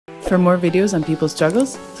For more videos on people's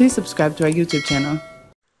struggles, please subscribe to our YouTube channel.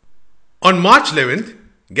 On March 11th,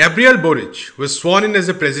 Gabriel Boric was sworn in as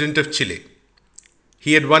the president of Chile.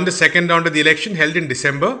 He had won the second round of the election held in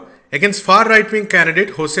December against far right-wing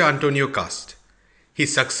candidate Jose Antonio Cast. He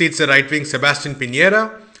succeeds the right-wing Sebastián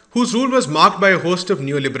Piñera, whose rule was marked by a host of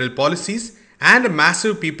neoliberal policies and a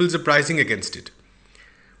massive people's uprising against it.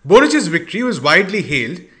 Boric's victory was widely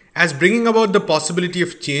hailed as bringing about the possibility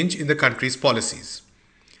of change in the country's policies.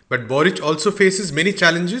 But Boric also faces many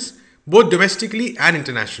challenges, both domestically and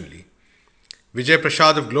internationally. Vijay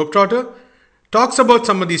Prashad of Globetrotter talks about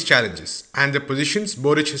some of these challenges and the positions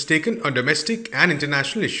Boric has taken on domestic and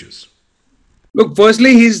international issues. Look,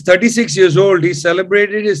 firstly, he's 36 years old. He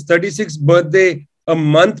celebrated his 36th birthday a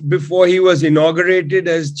month before he was inaugurated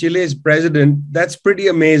as Chile's president. That's pretty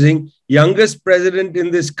amazing. Youngest president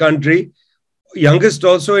in this country, youngest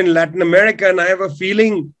also in Latin America. And I have a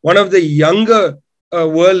feeling one of the younger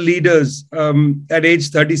world leaders at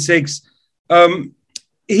age 36.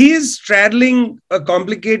 He is straddling a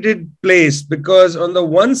complicated place because on the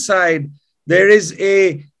one side, there is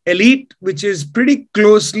a elite which is pretty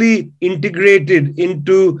closely integrated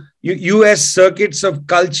into US circuits of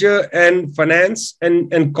culture and finance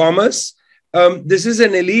and commerce. This is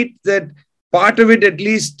an elite that part of it at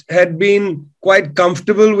least had been quite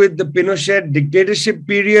comfortable with the Pinochet dictatorship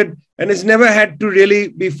period and has never had to really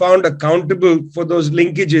be found accountable for those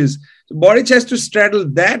linkages. So Boric has to straddle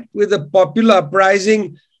that with a popular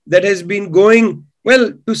uprising that has been going,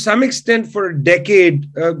 well, to some extent for a decade,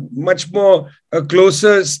 much more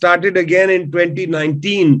closer, started again in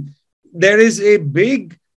 2019. There is a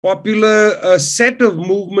big popular set of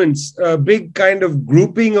movements, a big kind of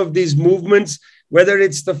grouping of these movements, whether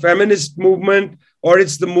it's the feminist movement or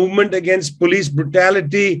it's the movement against police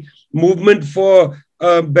brutality, movement for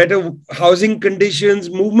better housing conditions,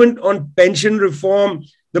 movement on pension reform,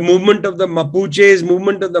 the movement of the Mapuches,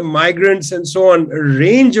 movement of the migrants, and so on, a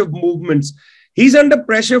range of movements. He's under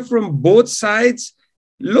pressure from both sides.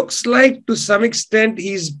 Looks like to some extent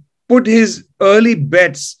he's put his early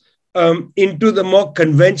bets into the more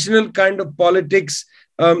conventional kind of politics.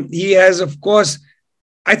 He has, of course,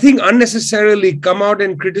 I think unnecessarily come out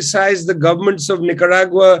and criticized the governments of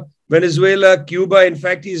Nicaragua, Venezuela, Cuba. In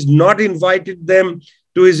fact, he's not invited them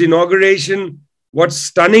to his inauguration. What's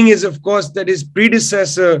stunning is, of course, that his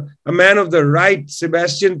predecessor, a man of the right,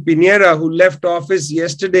 Sebastián Piñera, who left office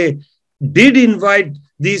yesterday, did invite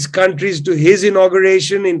these countries to his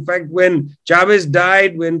inauguration. In fact, when Chavez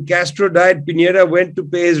died, when Castro died, Piñera went to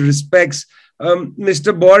pay his respects.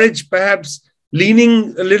 Mr. Boric, perhaps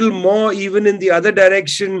leaning a little more even in the other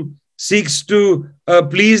direction, seeks to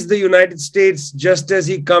please the United States just as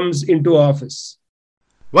he comes into office.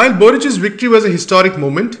 While Boric's victory was a historic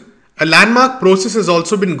moment, a landmark process has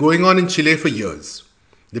also been going on in Chile for years.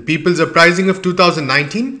 The People's Uprising of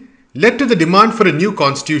 2019 led to the demand for a new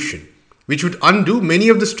constitution, which would undo many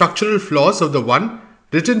of the structural flaws of the one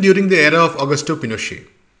written during the era of Augusto Pinochet.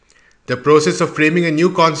 The process of framing a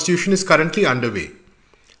new constitution is currently underway.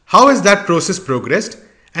 How has that process progressed,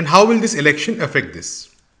 and how will this election affect this?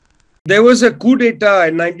 There was a coup d'etat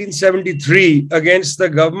in 1973 against the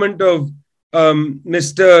government of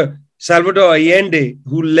Mr. Salvador Allende,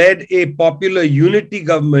 who led a popular unity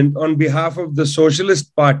government on behalf of the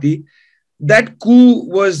Socialist Party. That coup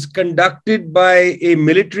was conducted by a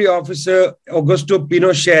military officer, Augusto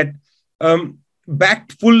Pinochet,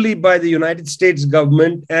 backed fully by the United States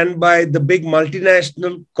government and by the big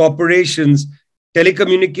multinational corporations,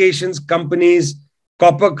 telecommunications companies,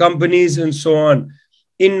 copper companies, and so on.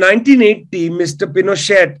 In 1980, Mr.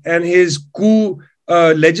 Pinochet and his coup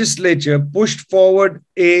legislature pushed forward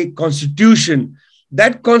a constitution.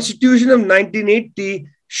 That constitution of 1980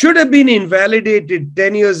 should have been invalidated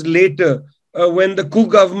 10 years later when the coup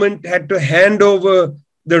government had to hand over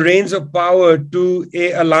the reins of power to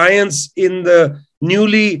an alliance in the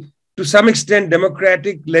newly, to some extent,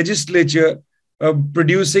 democratic legislature,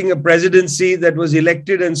 producing a presidency that was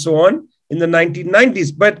elected and so on in the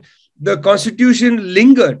 1990s. But the constitution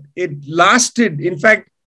lingered. It lasted. In fact,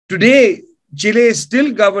 today, Chile is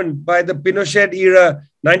still governed by the Pinochet-era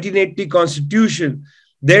 1980 constitution.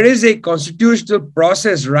 There is a constitutional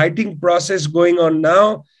process, writing process going on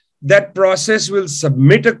now. That process will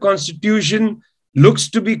submit a constitution, looks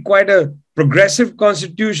to be quite a progressive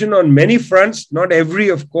constitution on many fronts, not every,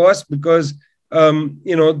 of course, because,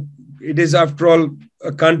 it is, after all,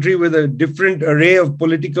 a country with a different array of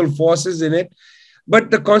political forces in it.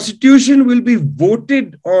 But the constitution will be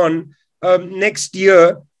voted on next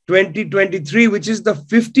year, 2023, which is the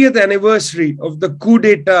 50th anniversary of the coup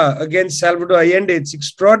d'etat against Salvador Allende. It's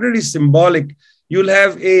extraordinarily symbolic. You'll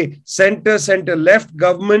have a center-left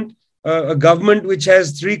government a government which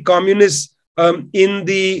has three communists in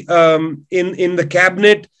the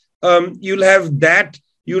cabinet. You'll have that.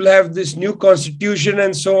 You'll have this new constitution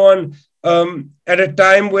and so on. At a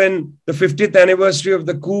time when the 50th anniversary of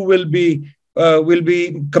the coup will be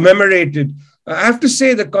commemorated. I have to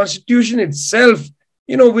say the constitution itself,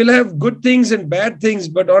 will have good things and bad things,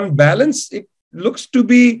 but on balance, it looks to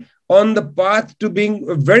be on the path to being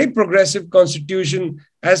a very progressive constitution,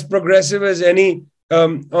 as progressive as any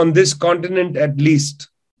on this continent at least.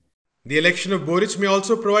 The election of Boric may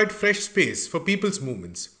also provide fresh space for people's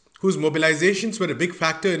movements, whose mobilizations were a big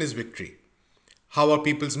factor in his victory. How are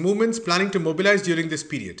people's movements planning to mobilize during this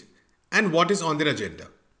period? And what is on their agenda?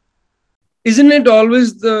 Isn't it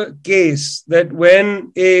always the case that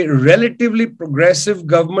when a relatively progressive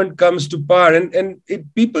government comes to power,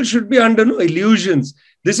 people should be under no illusions,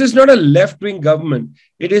 this is not a left-wing government.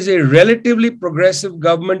 It is a relatively progressive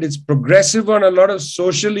government. It's progressive on a lot of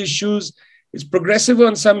social issues. It's progressive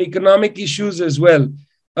on some economic issues as well.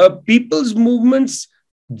 People's movements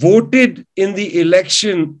voted in the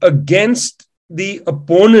election against the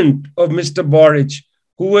opponent of Mr. Boric,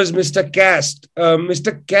 who was Mr. Cast.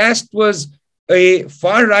 Mr. Cast was a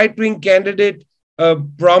far right-wing candidate,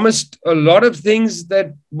 promised a lot of things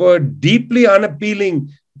that were deeply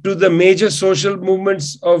unappealing to the major social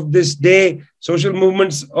movements of this day, social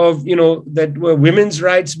movements of, that were women's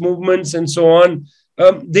rights movements and so on.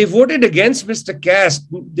 They voted against Mr. Cast.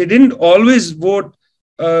 They didn't always vote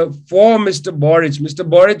for Mr. Boric. Mr.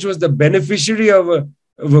 Boric was the beneficiary of a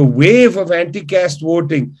wave of anti-caste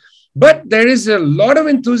voting. But there is a lot of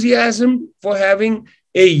enthusiasm for having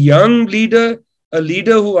a young leader, a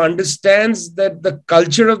leader who understands that the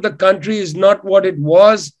culture of the country is not what it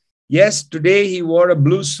was. Yes, today he wore a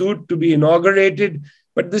blue suit to be inaugurated,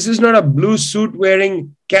 but this is not a blue suit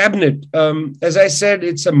wearing cabinet. As I said,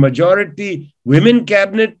 it's a majority women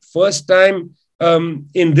cabinet, first time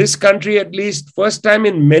in this country at least, first time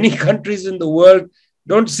in many countries in the world.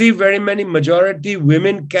 Don't see very many majority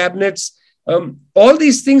women cabinets. All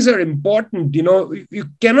these things are important. You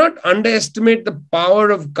cannot underestimate the power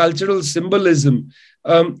of cultural symbolism.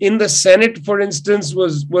 In the Senate, for instance,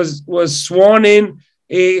 was sworn in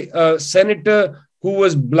a senator who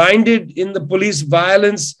was blinded in the police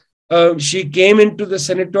violence. She came into the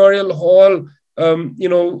senatorial hall,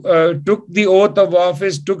 took the oath of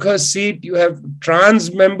office, took her seat. You have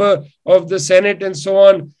trans member of the Senate and so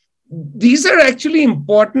on. These are actually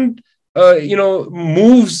important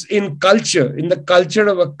moves in culture, in the culture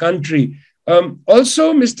of a country.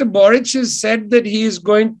 Also, Mr. Boric has said that he is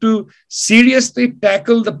going to seriously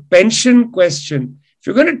tackle the pension question. If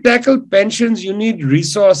you're going to tackle pensions, you need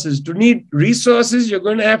resources. To need resources, you're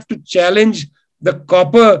going to have to challenge the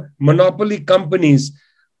copper monopoly companies.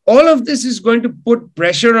 All of this is going to put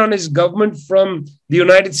pressure on his government from the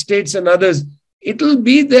United States and others. It'll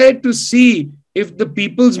be there to see if the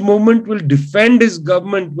people's movement will defend his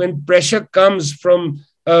government when pressure comes from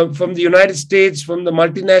the United States, from the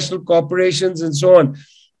multinational corporations and so on.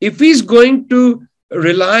 If he's going to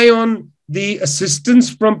rely on the assistance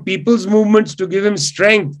from people's movements to give him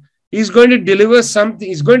strength, he's going to deliver something.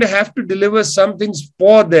 He's going to have to deliver some things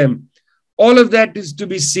for them. All of that is to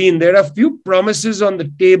be seen. There are few promises on the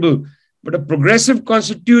table, but a progressive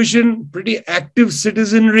constitution, pretty active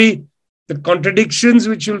citizenry, the contradictions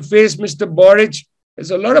which will face Mr. Boric,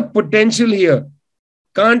 there's a lot of potential here.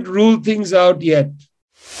 Can't rule things out yet.